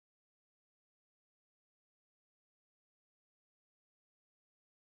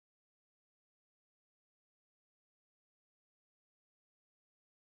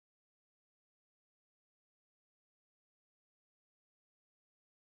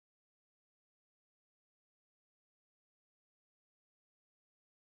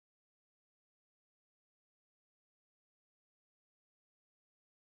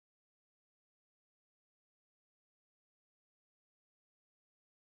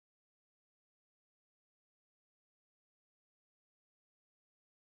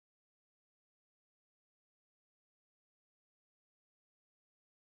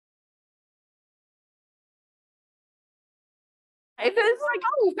It's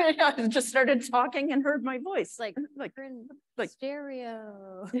like, oh, I just started talking and heard my voice. Like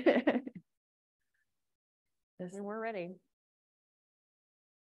stereo. And we're ready.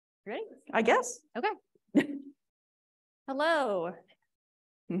 Ready? I guess. Okay. Hello.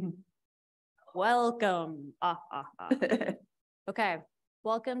 Welcome. Okay.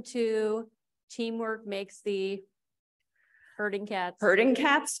 Welcome to Teamwork Makes the Herding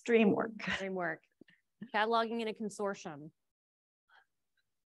Cats Dream Work. Cataloging in a consortium.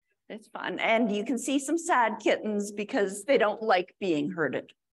 It's fun. And you can see some sad kittens because they don't like being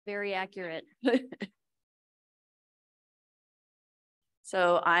herded. Very accurate.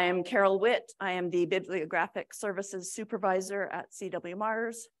 So I am Carol Witt. I am the Bibliographic Services Supervisor at CW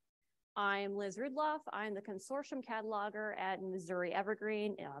Mars. I'm Liz Rudloff. I'm the consortium cataloger at Missouri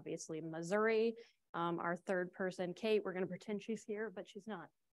Evergreen, obviously Missouri. Our third person, Kate, we're going to pretend she's here, but she's not.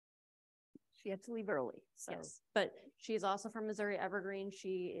 She had to leave early. So. Yes, but she's also from Missouri Evergreen.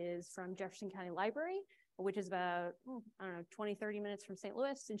 She is from Jefferson County Library, which is about, I don't know, 20, 30 minutes from St.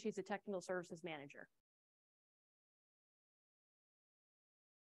 Louis, and she's a technical services manager.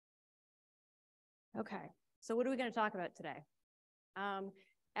 Okay, so what are we going to talk about today?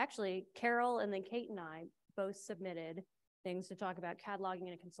 Actually, Carol and then Kate and I both submitted things to talk about cataloging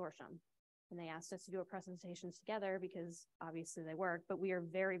in a consortium. And they asked us to do a presentations together because obviously they work, but we are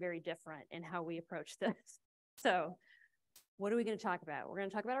very, very different in how we approach this. So what are we going to talk about? We're going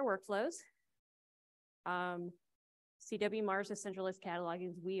to talk about our workflows. CW Mars is centralized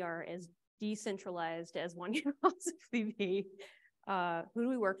cataloging. We are as decentralized as one can possibly be. Who do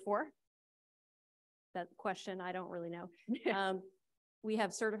we work for? That question, I don't really know. We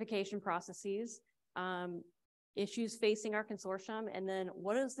have certification processes, issues facing our consortium, and then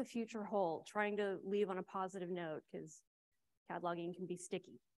what does the future hold? Trying to leave on a positive note because cataloging can be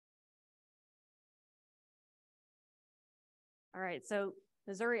sticky. All right, so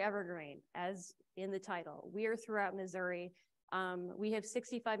Missouri Evergreen, as in the title, we are throughout Missouri. We have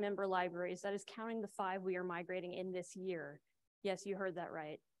 65 member libraries. That is counting the 5 we are migrating in this year. Yes, you heard that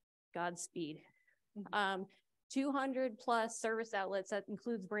right. Godspeed. 200 plus service outlets. That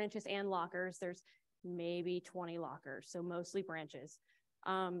includes branches and lockers. There's maybe 20 lockers, so mostly branches.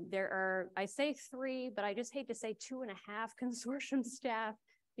 There are, I say 3, but I just hate to say 2.5 consortium staff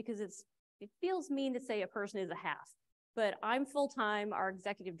because it feels mean to say a person is a half. But I'm full-time, our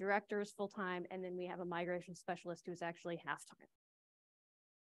executive director is full-time, and then we have a migration specialist who's actually half-time.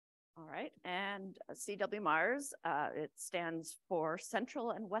 All right, and CW Mars, it stands for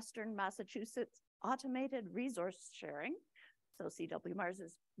Central and Western Massachusetts Automated Resource Sharing. So CW Mars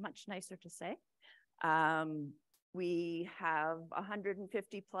is much nicer to say. We have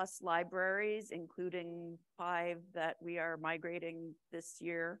 150 plus libraries, including 5 that we are migrating this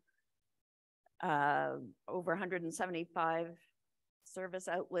year. Over 175 service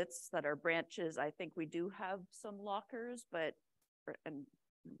outlets that are branches. I think we do have some lockers, but and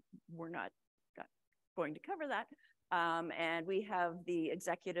we're not going to cover that. And we have the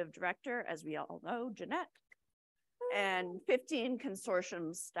executive director, as we all know, Jeanette, and 15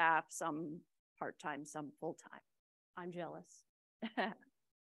 consortium staff, some part-time, some full-time. I'm jealous.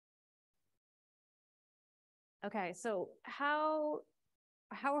 Okay, so how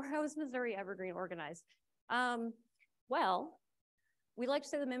is Missouri Evergreen organized? Well, we like to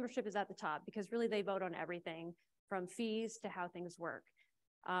say the membership is at the top because really they vote on everything from fees to how things work.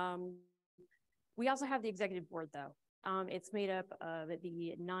 We also have the executive board though. It's made up of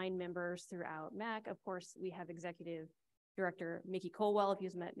the 9 members throughout MAC. Of course, we have executive director Mickey Colwell. If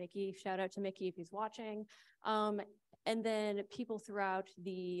you've met Mickey, shout out to Mickey if he's watching. And then people throughout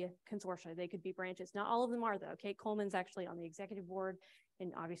the consortia, they could be branches. Not all of them are though. Kate Coleman's actually on the executive board,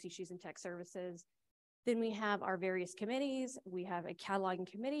 and obviously she's in tech services. Then we have our various committees. We have a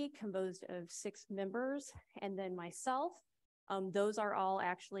cataloging committee composed of 6 members, and then myself. Those are all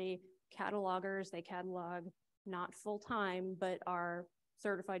actually catalogers. They catalog not full-time, but are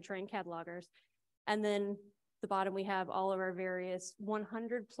certified trained catalogers. And then the bottom, we have all of our various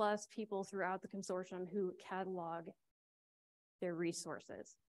 100 plus people throughout the consortium who catalog their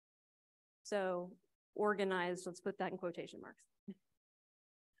resources. So organized, let's put that in quotation marks.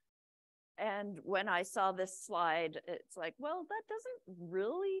 And when I saw this slide, it's like, well, that doesn't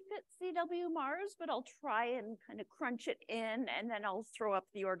really fit CW Mars, but I'll try and kind of crunch it in, and then I'll throw up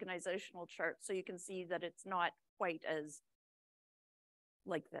the organizational chart so you can see that it's not quite as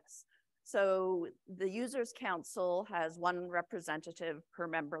like this. So the Users Council has 1 representative per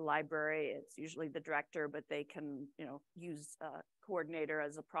member library. It's usually the director, but they can, use a coordinator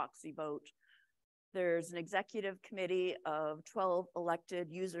as a proxy vote. There's an executive committee of 12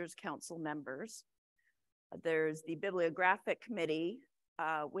 elected Users Council members. There's the bibliographic committee,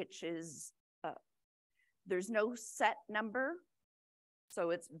 which is, there's no set number.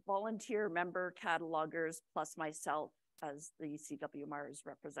 So it's volunteer member catalogers plus myself as the CW Mars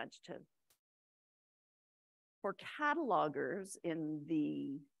representative. For catalogers in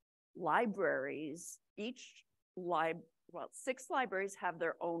the libraries, well, 6 libraries have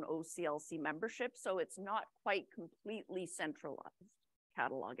their own OCLC membership, so it's not quite completely centralized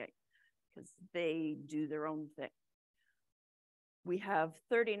cataloging because they do their own thing. We have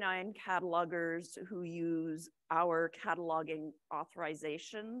 39 catalogers who use our cataloging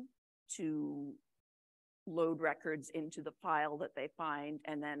authorization to load records into the file that they find,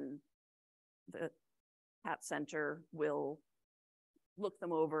 and then the CAT Center will look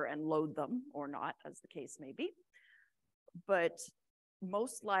them over and load them or not, as the case may be. But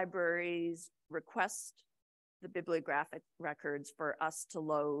most libraries request the bibliographic records for us to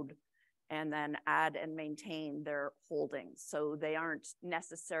load and then add and maintain their holdings. So they aren't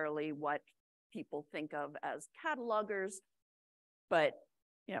necessarily what people think of as catalogers, but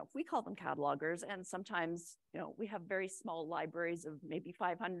we call them catalogers. And sometimes, we have very small libraries of maybe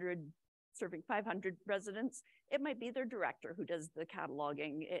 500, serving 500 residents. It might be their director who does the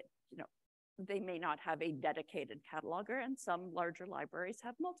cataloging. They may not have a dedicated cataloger, and some larger libraries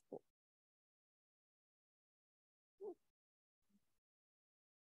have multiple.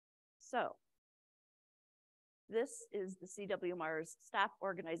 So this is the CW Mars staff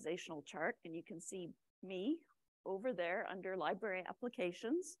organizational chart, and you can see me over there under library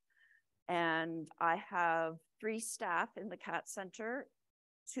applications. And I have 3 staff in the CAT Center,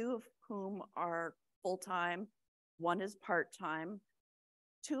 2 of whom are full-time, 1 is part-time.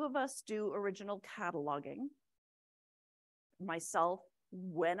 2 of us do original cataloging. Myself,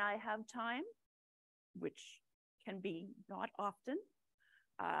 when I have time, which can be not often,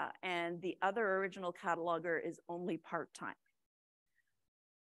 and the other original cataloger is only part-time.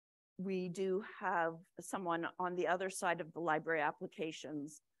 We do have someone on the other side of the library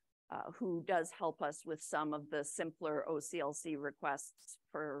applications who does help us with some of the simpler OCLC requests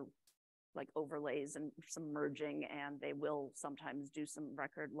for like overlays and some merging, and they will sometimes do some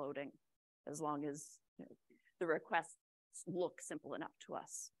record loading as long as the requests look simple enough to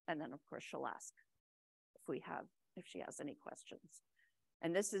us. And then of course she'll ask if she has any questions.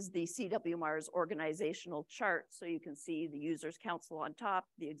 And this is the CW Mars organizational chart. So you can see the users council on top,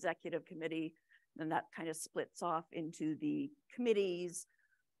 the executive committee, and that kind of splits off into the committees,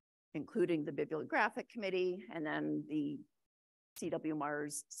 including the bibliographic committee, and then the CW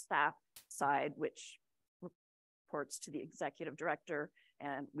Mars staff side, which reports to the executive director,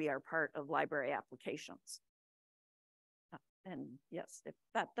 and we are part of library applications. And yes, if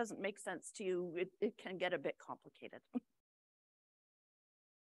that doesn't make sense to you, it can get a bit complicated.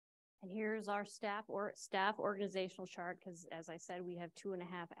 And here's our staff organizational chart, because as I said, we have 2.5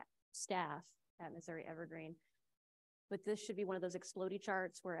 staff at Missouri Evergreen. But this should be one of those explodey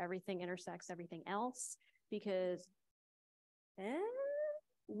charts where everything intersects everything else, because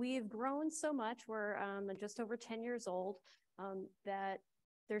we've grown so much. We're just over 10 years old, that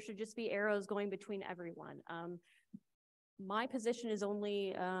there should just be arrows going between everyone. My position is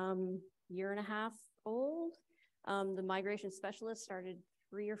only 1.5 years old. The migration specialist started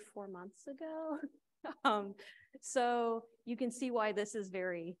 3 or 4 months ago. So you can see why this is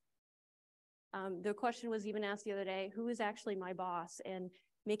very, the question was even asked the other day, who is actually my boss? And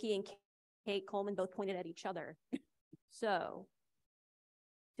Mickey and Kate Coleman both pointed at each other. So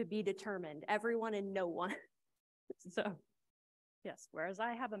to be determined, everyone and no one. So yes, whereas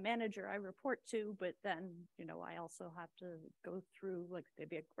I have a manager I report to, but then, I also have to go through like the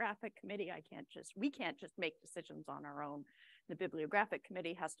bibliographic committee. We can't just make decisions on our own. The bibliographic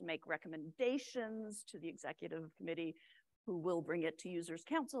committee has to make recommendations to the executive committee, who will bring it to users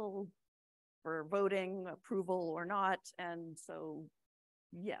council for voting, approval or not. And so,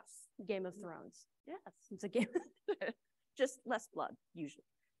 yes. Game of Thrones. Yes. It's a game. Just less blood, usually.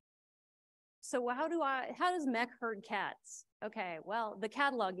 So how does MEC herd cats? Okay, well, the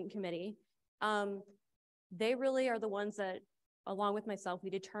cataloging committee, they really are the ones that, along with myself, we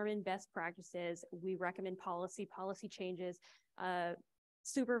determine best practices, we recommend policy changes, I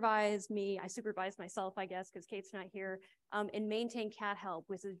supervise myself, I guess, because Kate's not here, and maintain Cat Help,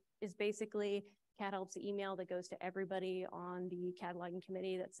 which is basically Cat Help's email that goes to everybody on the cataloging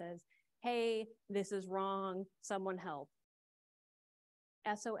committee that says, hey, this is wrong, someone help.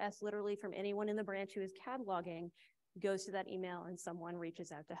 SOS literally from anyone in the branch who is cataloging goes to that email and someone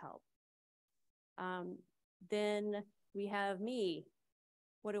reaches out to help. Then we have me,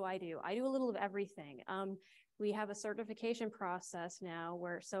 What do? I do a little of everything. We have a certification process now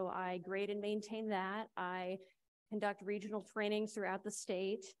so I grade and maintain that. I conduct regional trainings throughout the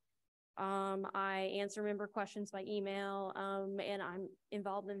state. I answer member questions by email, and I'm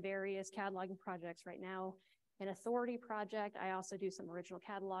involved in various cataloging projects right now. An authority project. I also do some original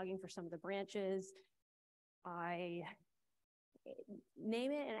cataloging for some of the branches. I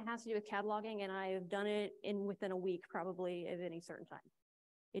name it, and it has to do with cataloging, and I've done it within a week, probably, at any certain time.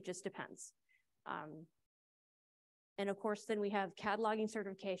 It just depends. And of course, then we have cataloging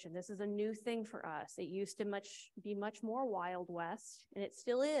certification. This is a new thing for us. It used to be much more Wild West, and it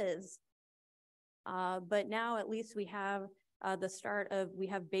still is. But now at least we have we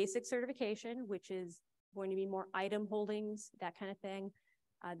have basic certification, which is going to be more item holdings, that kind of thing.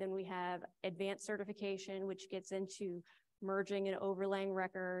 Then we have advanced certification, which gets into merging and overlaying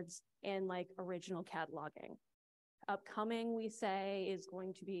records and like original cataloging. Upcoming, we say, is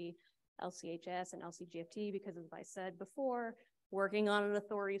going to be LCHS and LCGFT, because as I said before, working on an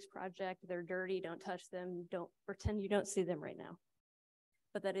authorities project, they're dirty, don't touch them, don't pretend you don't see them right now.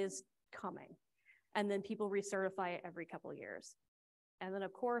 But that is coming. And then people recertify it every couple of years. And then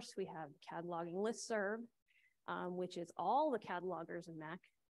of course we have cataloging listserv, which is all the catalogers in MAC,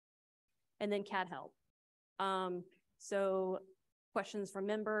 and then CAD help. So questions from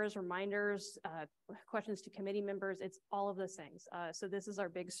members, reminders, questions to committee members, it's all of those things. So this is our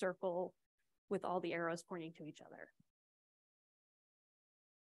big circle with all the arrows pointing to each other.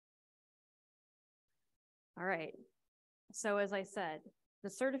 All right, so as I said, the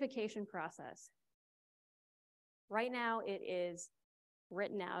certification process. Right now it is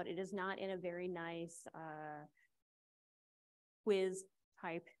written out. It is not in a very nice quiz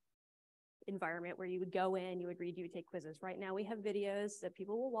type environment where you would go in, you would read, you would take quizzes. Right now we have videos that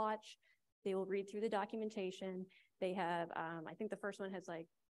people will watch. They will read through the documentation. They have, I think the first one has like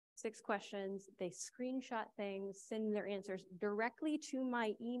 6 questions. They screenshot things, send their answers directly to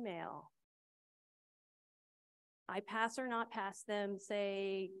my email. I pass or not pass them,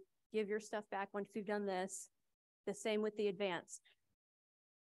 say, give your stuff back once you've done this. The same with the advanced.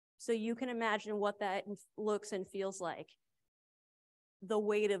 So you can imagine what that looks and feels like. The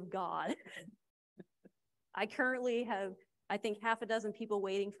weight of God. I currently have, I think, half a dozen people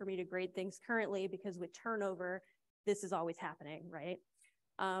waiting for me to grade things currently, because with turnover, this is always happening, right?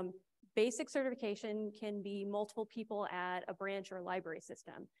 Basic certification can be multiple people at a branch or a library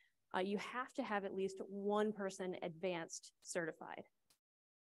system. You have to have at least one person advanced certified,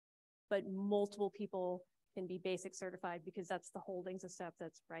 but multiple people can be basic certified, because that's the holdings and stuff.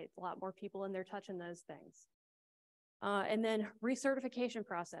 That's right. A lot more people in there touching those things. And then recertification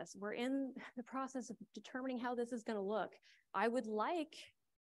process. We're in the process of determining how this is going to look. I would like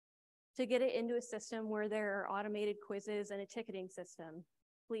to get it into a system where there are automated quizzes and a ticketing system,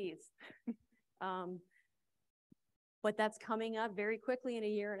 please. But that's coming up very quickly in a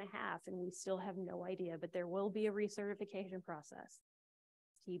year and a half, and we still have no idea, but there will be a recertification process.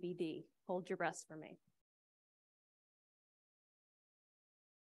 TBD, hold your breath for me.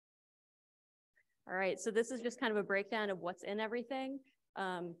 All right, so this is just kind of a breakdown of what's in everything.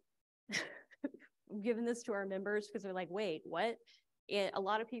 I'm giving this to our members because they're like, wait, what? And a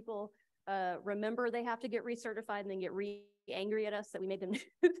lot of people remember they have to get recertified and then get angry at us that we made them do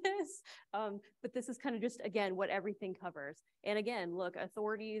this. But this is kind of just, again, what everything covers. And again, look,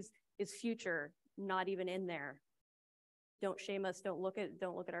 authorities is future, not even in there. Don't shame us, don't look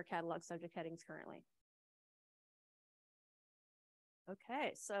at our catalog subject headings currently.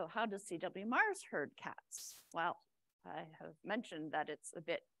 Okay, so how does CW Mars herd cats? Well, I have mentioned that it's a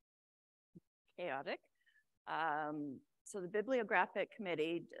bit chaotic. So the Bibliographic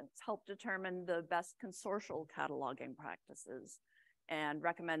Committee helped determine the best consortial cataloging practices and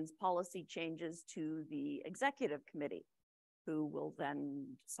recommends policy changes to the Executive Committee, who will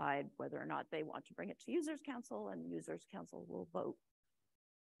then decide whether or not they want to bring it to Users Council, and Users Council will vote.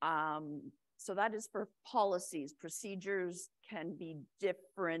 So that is for policies. Procedures can be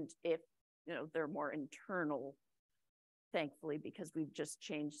different if, you know, they're more internal, thankfully, because we've just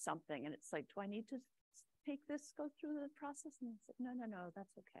changed something and it's like, do I need to take this, go through the process? And it's like, no,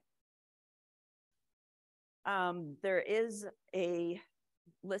 that's okay. There is a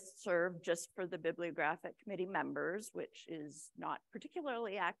listserv just for the Bibliographic Committee members, which is not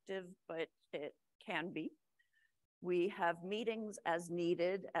particularly active, but it can be. We have meetings as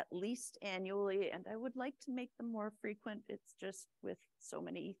needed, at least annually, and I would like to make them more frequent. It's just with so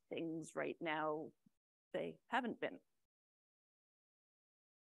many things right now, they haven't been.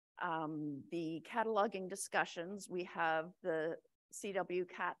 The cataloging discussions, we have the CW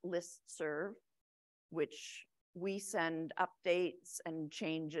Cat listserv, which we send updates and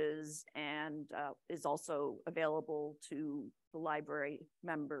changes, and is also available to the library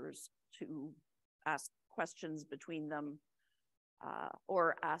members to ask questions between them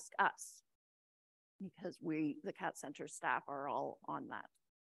or ask us, because the Cat Center staff are all on that.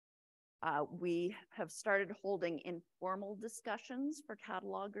 We have started holding informal discussions for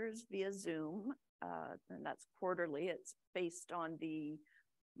catalogers via Zoom, and that's quarterly. It's based on the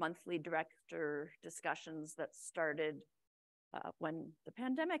monthly director discussions that started when the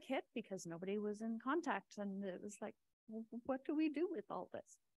pandemic hit, because nobody was in contact, and it was like, well, what do we do with all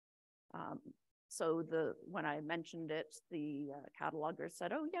this? So when I mentioned it, the cataloger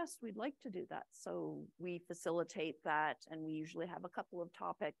said, oh yes, we'd like to do that. So we facilitate that, and we usually have a couple of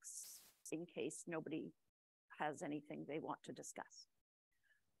topics in case nobody has anything they want to discuss.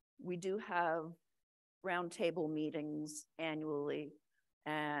 We do have roundtable meetings annually,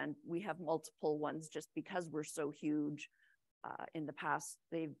 and we have multiple ones just because we're so huge. In the past,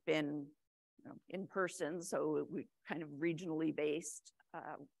 they've been in person, so we kind of regionally based.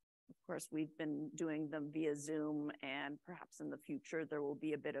 Of course, we've been doing them via Zoom, and perhaps in the future there will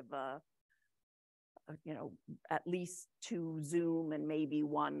be a bit of at least 2 Zoom and maybe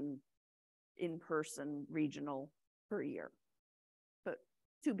 1 in-person regional per year, but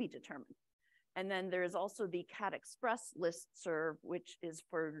to be determined. And then there's also the Cat Express listserv, which is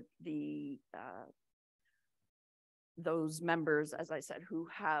for the those members, as I said, who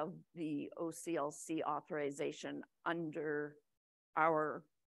have the OCLC authorization under our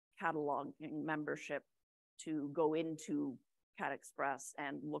cataloging membership to go into Cat Express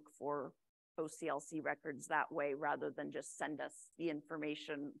and look for OCLC records that way, rather than just send us the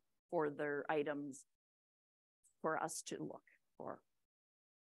information for their items for us to look for.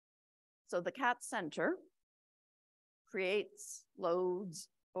 So the Cat Center creates, loads,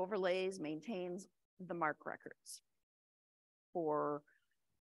 overlays, maintains the MARC records for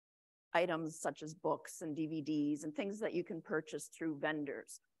items such as books and DVDs and things that you can purchase through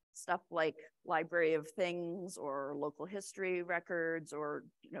vendors. Stuff like Library of Things or local history records, or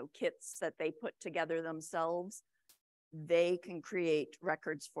kits that they put together themselves. They can create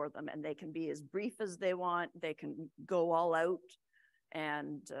records for them, and they can be as brief as they want. They can go all out.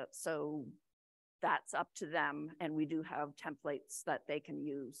 And so that's up to them. And we do have templates that they can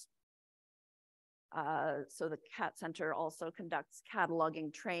use. So the Cat Center also conducts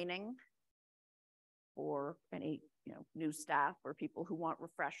cataloging training for any new staff or people who want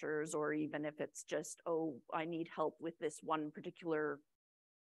refreshers, or even if it's just, oh, I need help with this one particular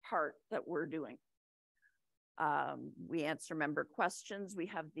part that we're doing. We answer member questions. We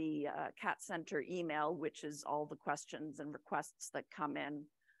have the Cat Center email, which is all the questions and requests that come in.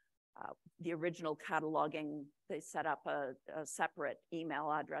 The original cataloging, they set up a separate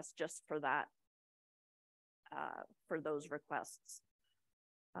email address just for that, for those requests.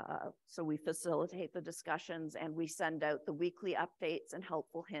 So we facilitate the discussions, and we send out the weekly updates and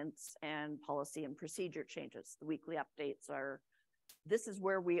helpful hints and policy and procedure changes. The weekly updates are, this is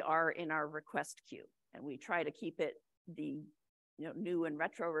where we are in our request queue. And we try to keep it the new and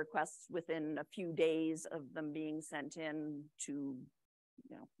retro requests within a few days of them being sent in, to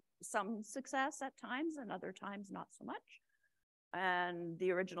some success at times, and other times not so much. And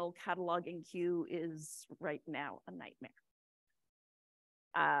the original cataloging queue is right now a nightmare.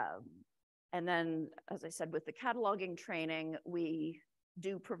 And then, as I said, with the cataloging training, we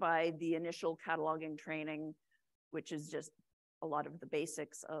do provide the initial cataloging training, which is just a lot of the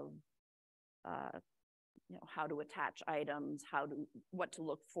basics of how to attach items, what to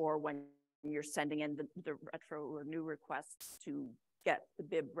look for when you're sending in the retro or new requests to get the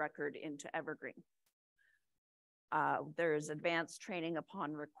bib record into Evergreen. There's advanced training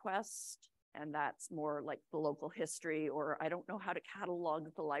upon request, and that's more like the local history, or I don't know how to catalog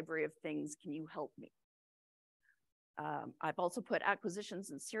the Library of Things, can you help me? I've also put acquisitions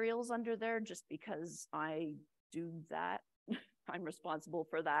and serials under there just because I do that. I'm responsible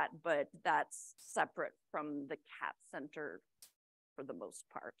for that, but that's separate from the Cat Center for the most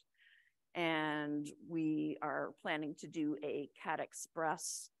part. And we are planning to do a Cat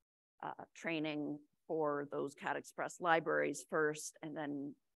Express training for those Cat Express libraries first, and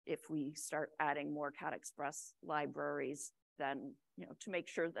then if we start adding more Cat Express libraries, then to make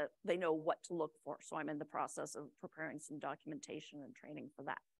sure that they know what to look for. So I'm in the process of preparing some documentation and training for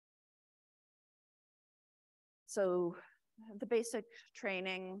that. So the basic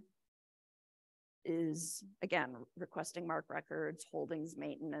training is, again, requesting MARC records, holdings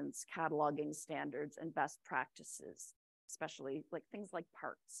maintenance, cataloging standards, and best practices, especially like things like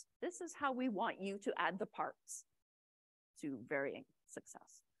parts. This is how we want you to add the parts to varying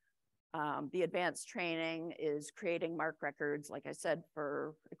success. The advanced training is creating MARC records, like I said,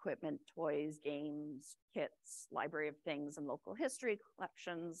 for equipment, toys, games, kits, library of things, and local history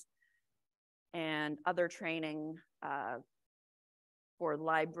collections, and other training for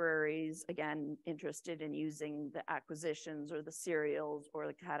libraries, again, interested in using the acquisitions or the serials or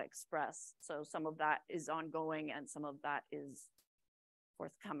the CAD Express. So some of that is ongoing and some of that is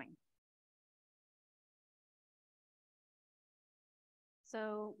forthcoming.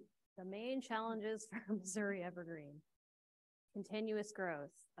 So the main challenges for Missouri Evergreen, continuous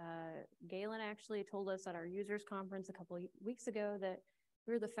growth. Galen actually told us at our users conference a couple of weeks ago that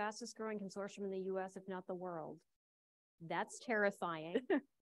we're the fastest growing consortium in the US, if not the world. That's terrifying.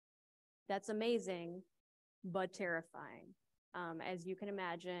 That's amazing, but terrifying. As you can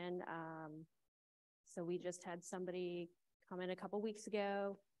imagine, so we just had somebody come in a couple weeks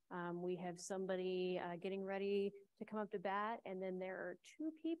ago. We have somebody getting ready to come up to bat, and then there are 2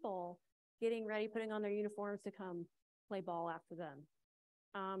 people getting ready, putting on their uniforms to come play ball after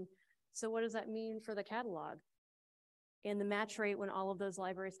them. So what does that mean for the catalog and the match rate when all of those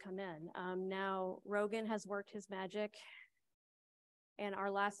libraries come in? Now, Rogan has worked his magic, and our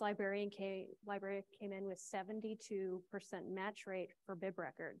last library came in with 72% match rate for bib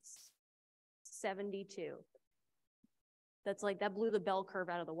records. 72. That's like, that blew the bell curve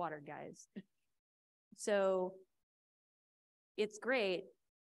out of the water, guys. So it's great,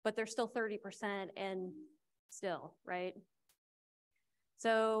 but there's still 30% and still, right?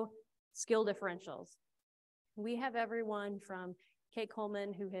 So skill differentials. We have everyone from Kate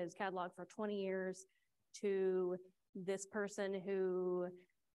Coleman, who has cataloged for 20 years, to this person who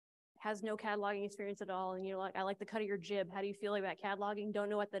has no cataloging experience at all. And you're like, I like the cut of your jib. How do you feel about cataloging? Don't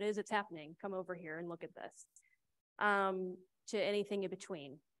know what that is. It's happening. Come over here and look at this. To anything in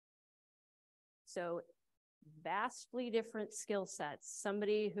between. So vastly different skill sets.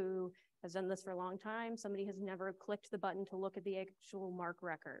 Somebody who has done this for a long time, somebody has never clicked the button to look at the actual MARC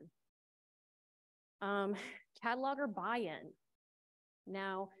record. Cataloger buy-in.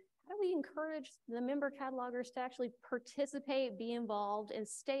 Now, how do we encourage the member catalogers to actually participate, be involved, and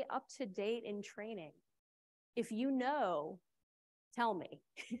stay up to date in training? If you know, tell me.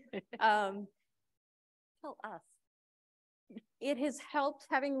 Tell us. It has helped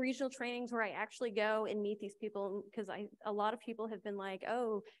having regional trainings where I actually go and meet these people, because a lot of people have been like,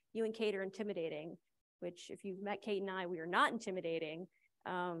 oh, you and Kate are intimidating, which if you've met Kate and I, we are not intimidating.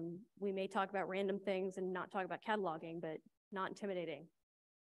 We may talk about random things and not talk about cataloging, but not intimidating.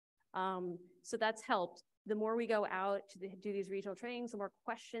 So that's helped. The more we go out to do these regional trainings, the more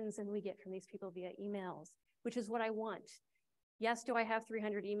questions and we get from these people via emails, which is what I want. Yes, do I have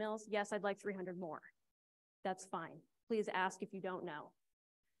 300 emails? Yes, I'd like 300 more. That's fine. Please ask if you don't know.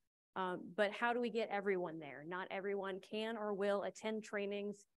 But how do we get everyone there? Not everyone can or will attend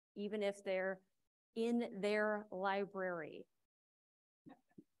trainings, even if they're in their library.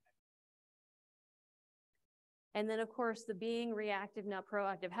 And then, of course, the being reactive, not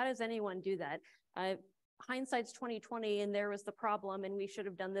proactive. How does anyone do that? Hindsight's 2020, and there was the problem, and we should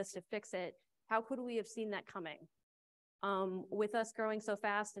have done this to fix it. How could we have seen that coming? With us growing so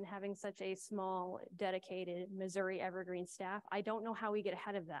fast and having such a small, dedicated Missouri Evergreen staff, I don't know how we get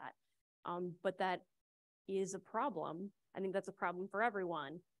ahead of that. But that is a problem. I think that's a problem for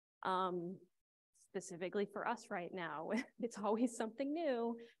everyone, specifically for us right now. It's always something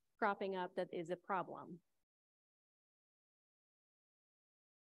new cropping up that is a problem.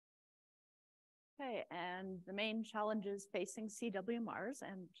 Okay, and the main challenges facing CWMRs,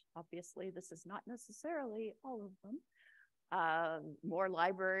 and obviously this is not necessarily all of them. More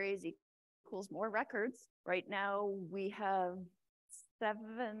libraries equals more records. Right now we have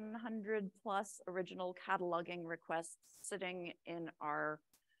 700 plus original cataloging requests sitting in our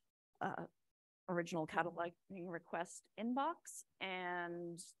original cataloging request inbox,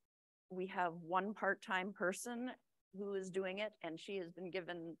 and we have one part-time person who is doing it, and she has been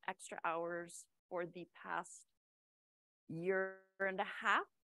given extra hours for the past year and a half.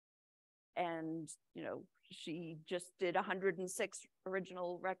 And, you know, she just did 106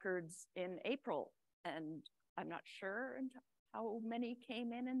 original records in April. And I'm not sure how many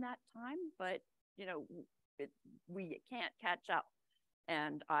came in that time, but, you know, we can't catch up.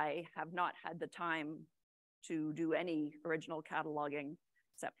 And I have not had the time to do any original cataloging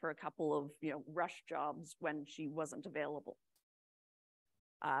except for a couple of, you know, rush jobs when she wasn't available.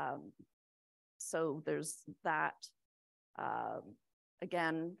 So there's that.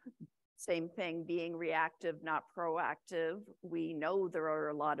 Again, same thing, being reactive, not proactive. We know there are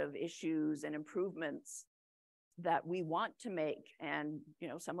a lot of issues and improvements that we want to make. And, you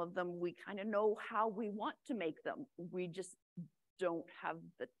know, some of them we kind of know how we want to make them. We just don't have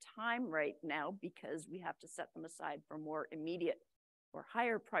the time right now because we have to set them aside for more immediate or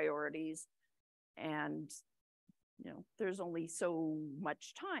higher priorities. And, there's only so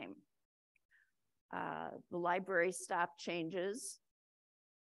much time. The library staff changes.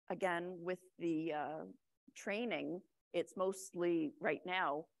 Again, with the training, it's mostly right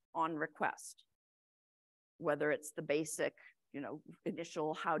now on request, whether it's the basic,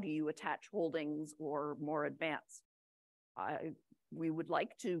 initial, how do you attach holdings, or more advanced. We would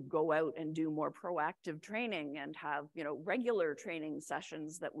like to go out and do more proactive training and have, regular training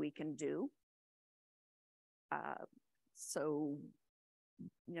sessions that we can do. So,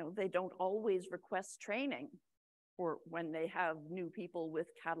 they don't always request training for when they have new people with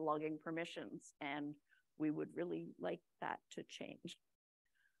cataloging permissions, and we would really like that to change.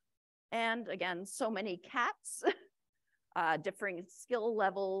 And again, so many cats, differing skill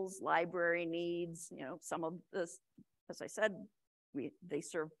levels, library needs, some of this, as I said, they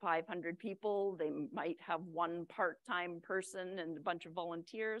serve 500 people. They might have one part-time person and a bunch of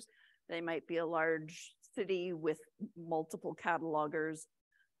volunteers. They might be a large city with multiple catalogers.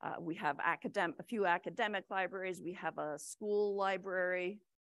 We have a few academic libraries. We have a school library.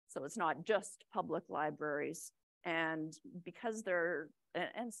 So it's not just public libraries. And because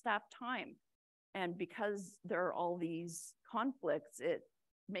and staff time, and because there are all these conflicts, it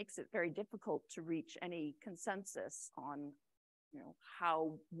makes it very difficult to reach any consensus on,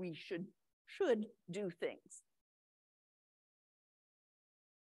 how we should do things.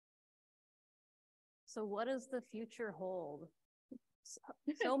 So what does the future hold?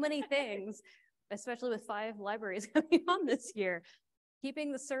 So many things, especially with 5 libraries coming on this year.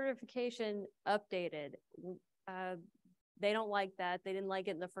 Keeping the certification updated. They don't like that. They didn't like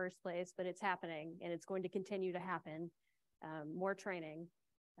it in the first place, but it's happening, and it's going to continue to happen. More training,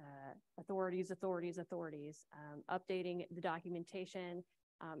 authorities, updating the documentation,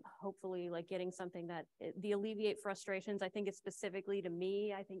 hopefully like getting something that the alleviate frustrations. I think it's specifically to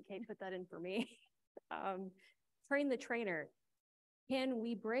me. I think Kate put that in for me. Train the trainer. Can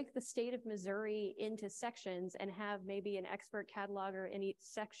we break the state of Missouri into sections and have maybe an expert cataloger in each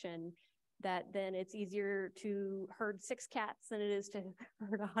section, that then it's easier to herd 6 cats than it is to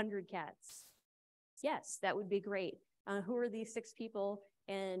herd 100 cats? Yes, that would be great. Who are these 6 people,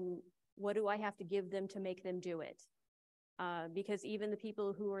 and what do I have to give them to make them do it? Because even the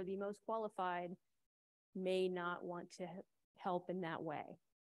people who are the most qualified may not want to help in that way,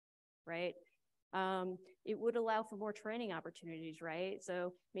 right? It would allow for more training opportunities, right?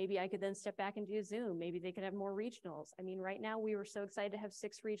 So maybe I could then step back and do Zoom. Maybe they could have more regionals. I mean, right now we were so excited to have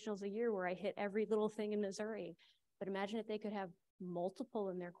 6 regionals a year where I hit every little thing in Missouri. But imagine if they could have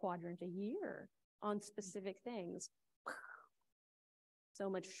multiple in their quadrant a year on specific things. So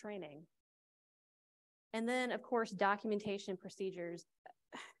much training. And then, of course, documentation procedures.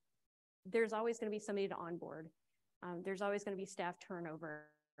 There's always going to be somebody to onboard. There's always going to be staff turnover.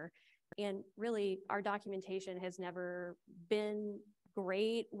 And really, our documentation has never been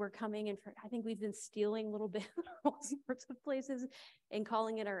great. We're coming in, I think we've been stealing a little bit all sorts of places and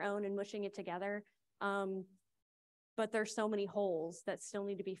calling it our own and mushing it together. But there's so many holes that still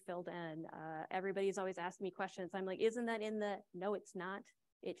need to be filled in. Everybody's always asking me questions. I'm like, isn't that in the, no, it's not.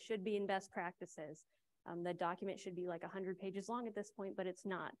 It should be in best practices. The document should be like 100 pages long at this point, but it's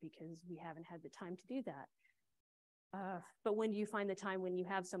not because we haven't had the time to do that. But when do you find the time when you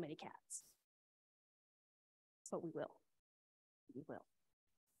have so many cats? But we will. We will.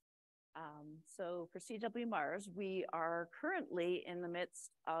 So for CW Mars, we are currently in the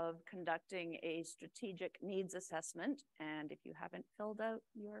midst of conducting a strategic needs assessment. And if you haven't filled out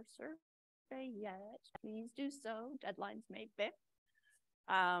your survey yet, please do so. Deadline's May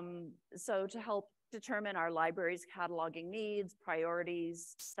 5th. So to help determine our library's cataloging needs,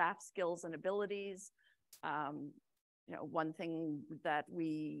 priorities, staff skills and abilities, one thing that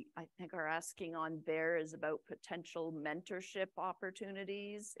I think are asking on there is about potential mentorship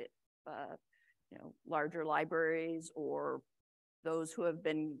opportunities. If, larger libraries or those who have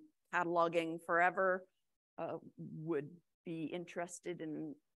been cataloging forever would be interested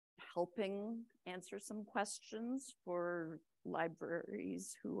in helping answer some questions for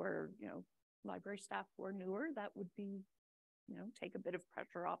libraries who are, library staff who are newer. That would be, take a bit of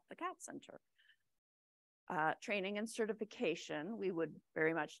pressure off the CAT Center. Training and certification, we would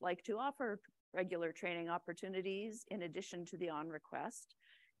very much like to offer regular training opportunities in addition to the on request.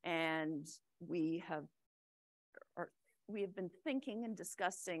 And we have been thinking and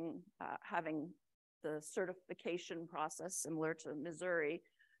discussing having the certification process similar to Missouri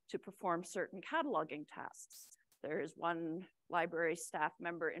to perform certain cataloging tasks. There is one library staff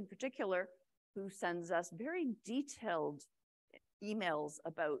member in particular who sends us very detailed emails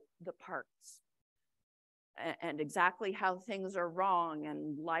about the parks and exactly how things are wrong,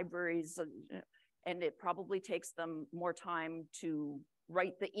 and libraries, and it probably takes them more time to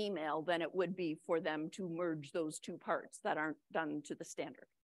write the email than it would be for them to merge those two parts that aren't done to the standard.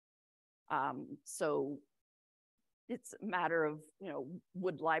 So it's a matter of,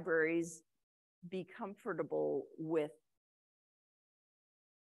 would libraries be comfortable with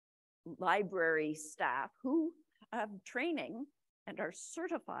library staff who have training and are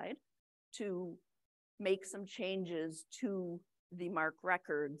certified to make some changes to the MARC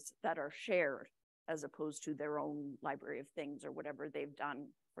records that are shared, as opposed to their own library of things or whatever they've done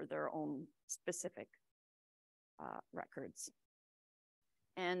for their own specific records.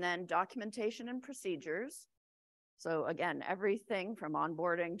 And then documentation and procedures. So again, everything from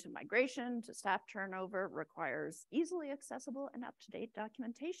onboarding to migration to staff turnover requires easily accessible and up-to-date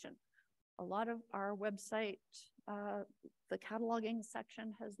documentation. A lot of our website, the cataloging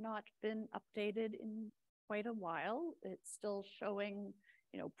section has not been updated in quite a while. It's still showing,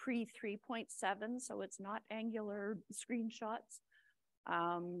 pre 3.7, so it's not Angular screenshots.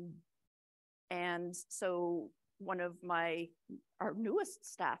 And so one of our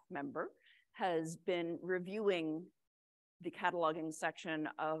newest staff member has been reviewing the cataloging section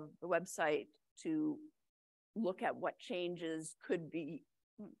of the website to look at what changes could be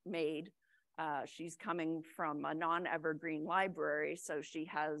made. She's coming from a non-Evergreen library, so she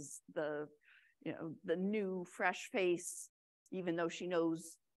has the new fresh face, even though she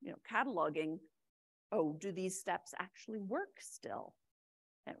knows, cataloging. Oh, do these steps actually work still?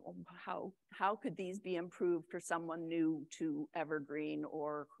 And how could these be improved for someone new to Evergreen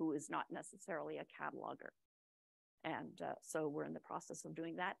or who is not necessarily a cataloger? And so we're in the process of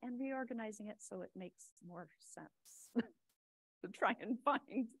doing that and reorganizing it so it makes more sense to try and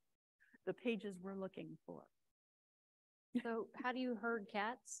find the pages we're looking for. So how do you herd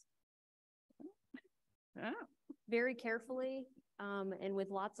cats? Oh. Very carefully, and with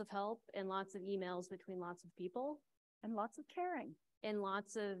lots of help and lots of emails between lots of people. And lots of caring. And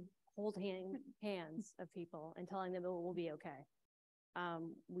lots of hands of people and telling them it will be okay.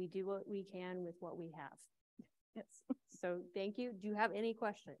 We do what we can with what we have. Yes. So thank you. Do you have any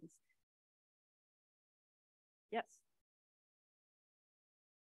questions? Yes.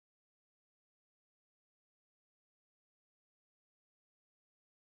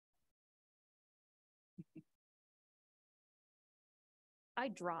 I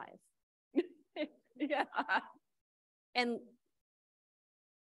drive. Yeah. And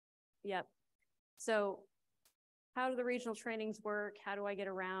yep. So how do the regional trainings work? How do I get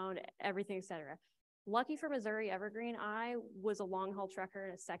around? Everything, et cetera. Lucky for Missouri Evergreen, I was a long haul trekker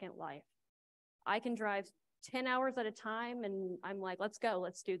in a second life. I can drive 10 hours at a time and I'm like, let's go,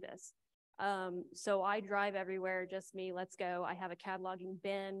 let's do this. So I drive everywhere, just me, let's go. I have a cataloging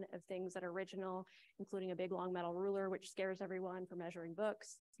bin of things that are original, including a big long metal ruler, which scares everyone for measuring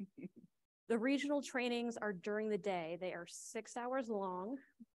books. The regional trainings are during the day. They are 6 hours long.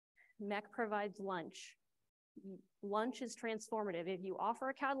 MEC provides lunch. Lunch is transformative. If you offer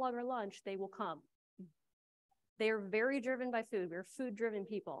a cataloger lunch, they will come. They are very driven by food. We're food-driven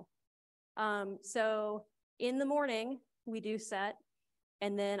people. So in the morning, we do set,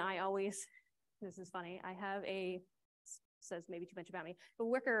 and then I always, this is funny, I have says maybe too much about me, a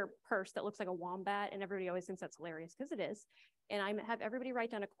wicker purse that looks like a wombat, and everybody always thinks that's hilarious, because it is. And I have everybody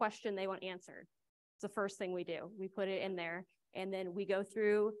write down a question they want answered. It's the first thing we do. We put it in there, and then we go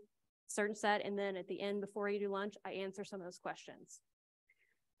through a certain set, and then at the end, before you do lunch, I answer some of those questions.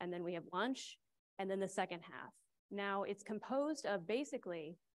 And then we have lunch, and then the second half. Now, it's composed of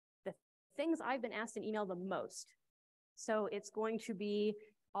basically the things I've been asked in email the most. So it's going to be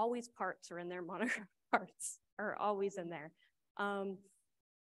always parts are in there, monograph parts are always in there.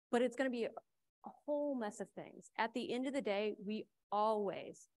 But it's going to be a whole mess of things. At the end of the day, we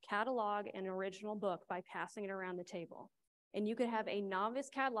always catalog an original book by passing it around the table. And you could have a novice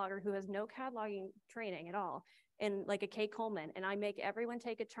cataloger who has no cataloging training at all, and like a Kay Coleman, and I make everyone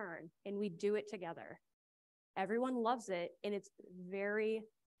take a turn, and we do it together. Everyone loves it, and it's very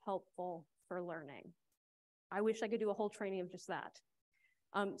helpful for learning. I wish I could do a whole training of just that.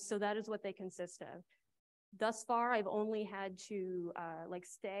 So that is what they consist of. Thus far, I've only had to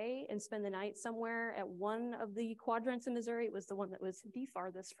stay and spend the night somewhere at one of the quadrants in Missouri. It was the one that was the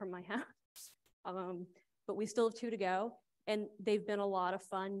farthest from my house. But we still have 2 to go, and they've been a lot of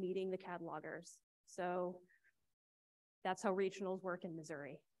fun meeting the catalogers. So that's how regionals work in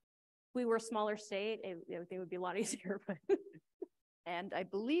Missouri. If we were a smaller state, it would be a lot easier. But and I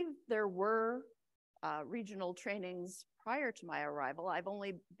believe there were regional trainings prior to my arrival. I've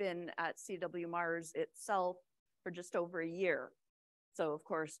only been at CW Mars itself for just over a year. So of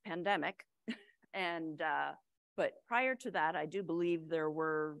course, pandemic. And, but prior to that, I do believe there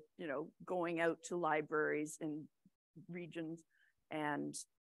were, going out to libraries in regions and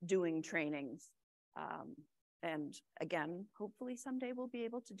doing trainings. And again, hopefully someday we'll be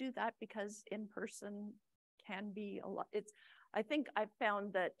able to do that, because in person can be a lot. I think I've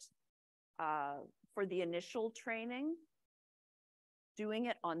found that for the initial training, doing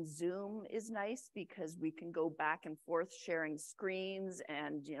it on Zoom is nice, because we can go back and forth sharing screens,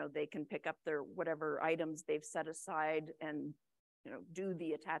 and they can pick up their whatever items they've set aside and do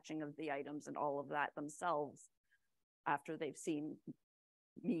the attaching of the items and all of that themselves after they've seen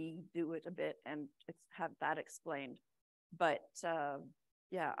me do it a bit and have that explained. But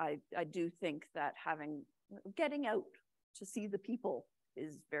yeah, I do think that getting out to see the people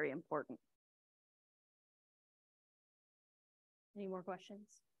is very important. Any more questions?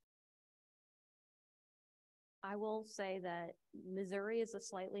 I will say that Missouri is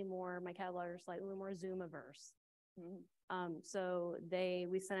my catalog are slightly more Zoom averse. Mm-hmm. So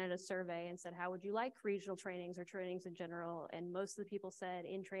we sent out a survey and said, how would you like regional trainings or trainings in general? And most of the people said,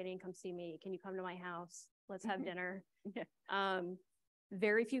 in training, come see me. Can you come to my house? Let's have dinner. Yeah.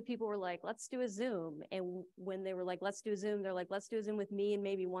 Very few people were like, let's do a Zoom. And when they were like, let's do a Zoom, they're like, let's do a Zoom with me and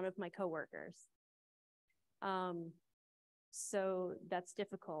maybe one of my coworkers. So that's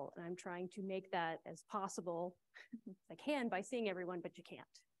difficult. And I'm trying to make that as possible as I can by seeing everyone, but you can't.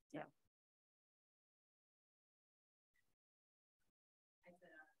 Yeah.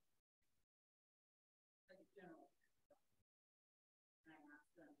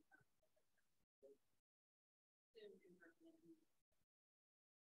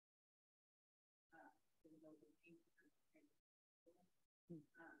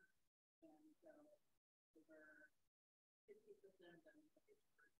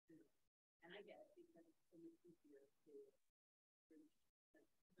 And I get it, because it's so much easier to reach.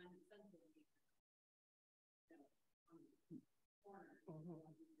 I'm essentially, on the corner.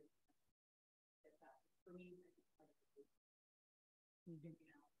 For me,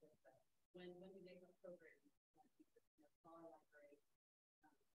 when we make a program, smaller libraries,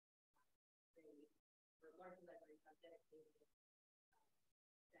 or larger libraries have dedicated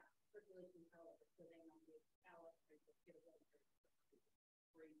staff, circulation fellows, so they know the ballot, or just get a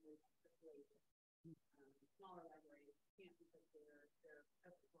smaller libraries can't, because they're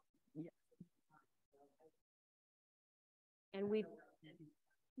yeah. And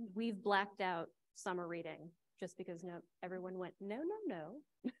we've blacked out summer reading just because everyone went no.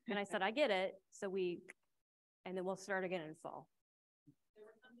 And I said, I get it. So and then we'll start again in fall.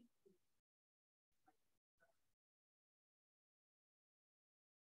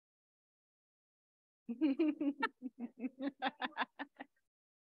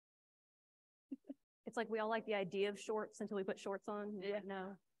 It's like we all like the idea of shorts until we put shorts on. Yeah.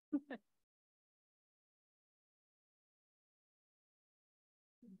 No.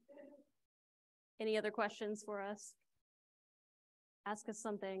 Any other questions for us? Ask us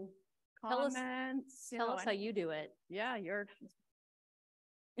something. Comments. Tell us how you do it. Yeah,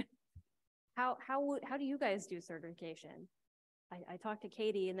 How do you guys do certification? I talked to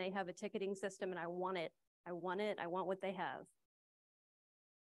Katie, and they have a ticketing system, and I want it. I want what they have.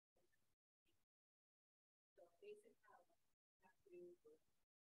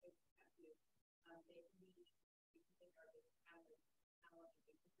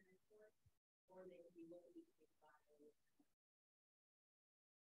 Or they can be locally taken by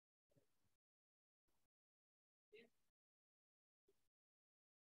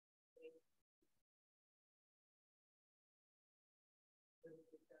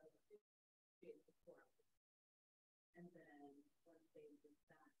and then once they do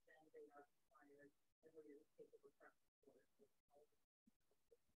that, then they are required every year to take a refresher course.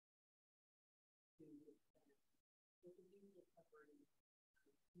 Which is usually covering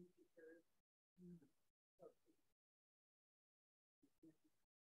new teachers.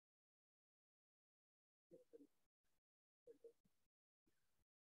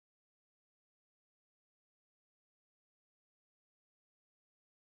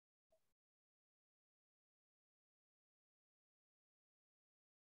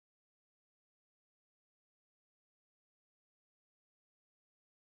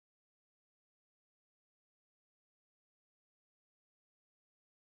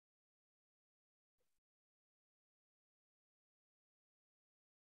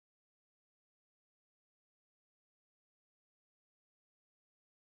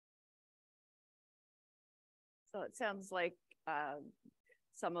 So it sounds like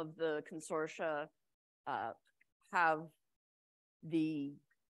some of the consortia have the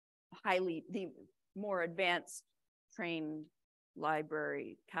more advanced trained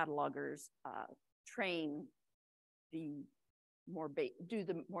library catalogers train the do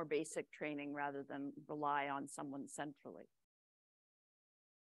the more basic training rather than rely on someone centrally.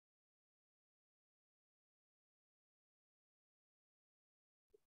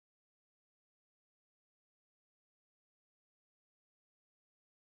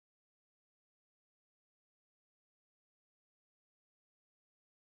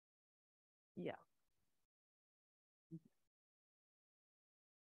 Yeah.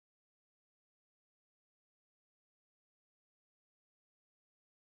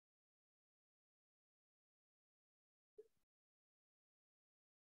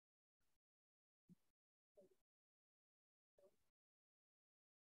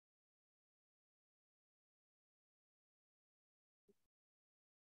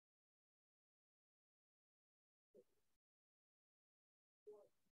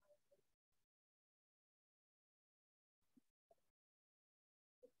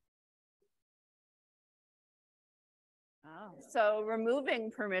 Oh, so removing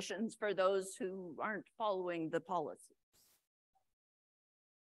permissions for those who aren't following the policy.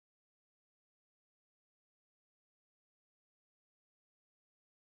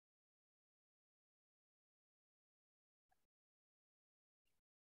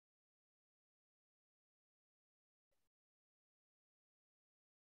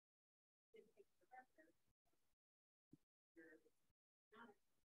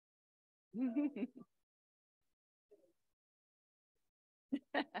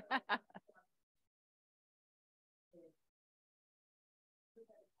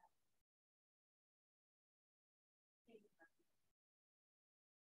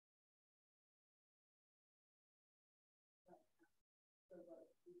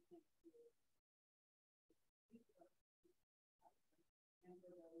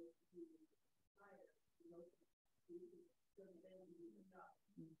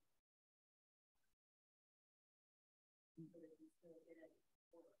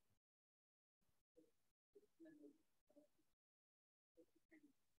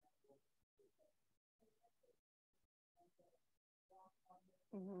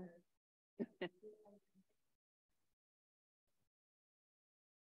 Mhm.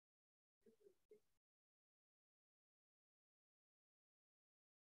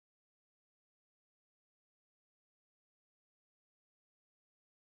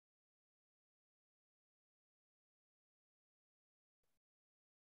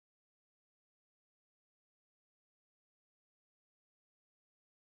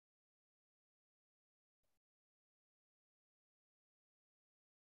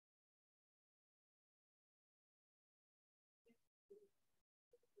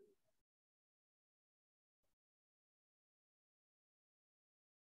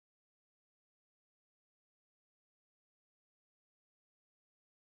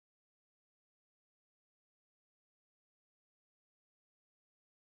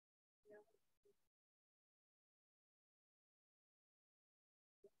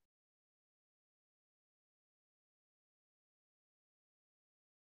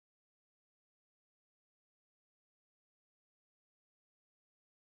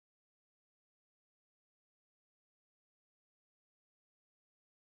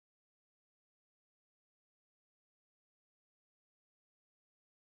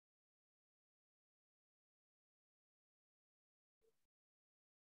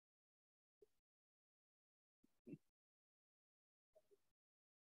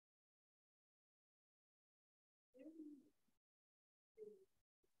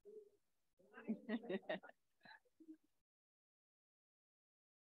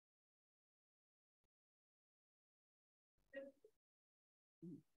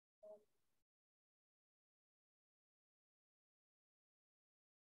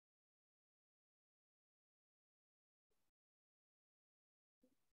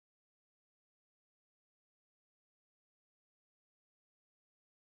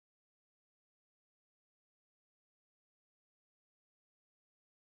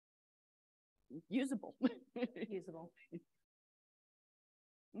 Usable. Usable.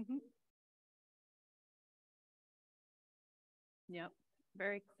 Mm-hmm. Yep.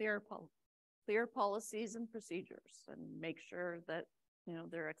 Very clear policies and procedures, and make sure that, you know,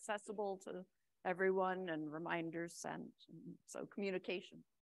 they're accessible to everyone and reminders sent. And so communication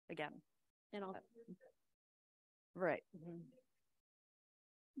again. And all. Right. Mm-hmm.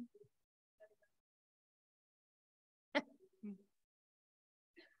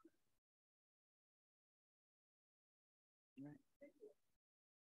 Right.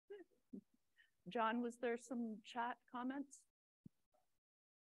 John, was there some chat comments?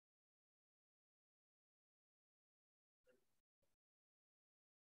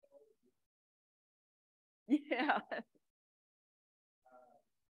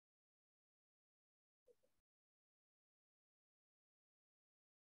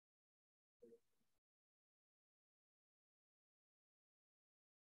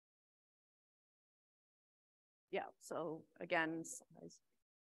 Yeah, so again, size.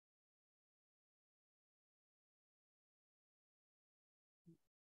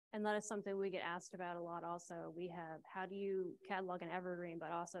 And that is something we get asked about a lot also. We have, how do you catalog an Evergreen,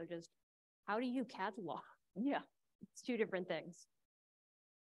 but also just, how do you catalog? Yeah. It's two different things.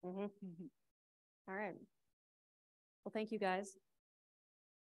 Mm-hmm. All right. Well, thank you guys.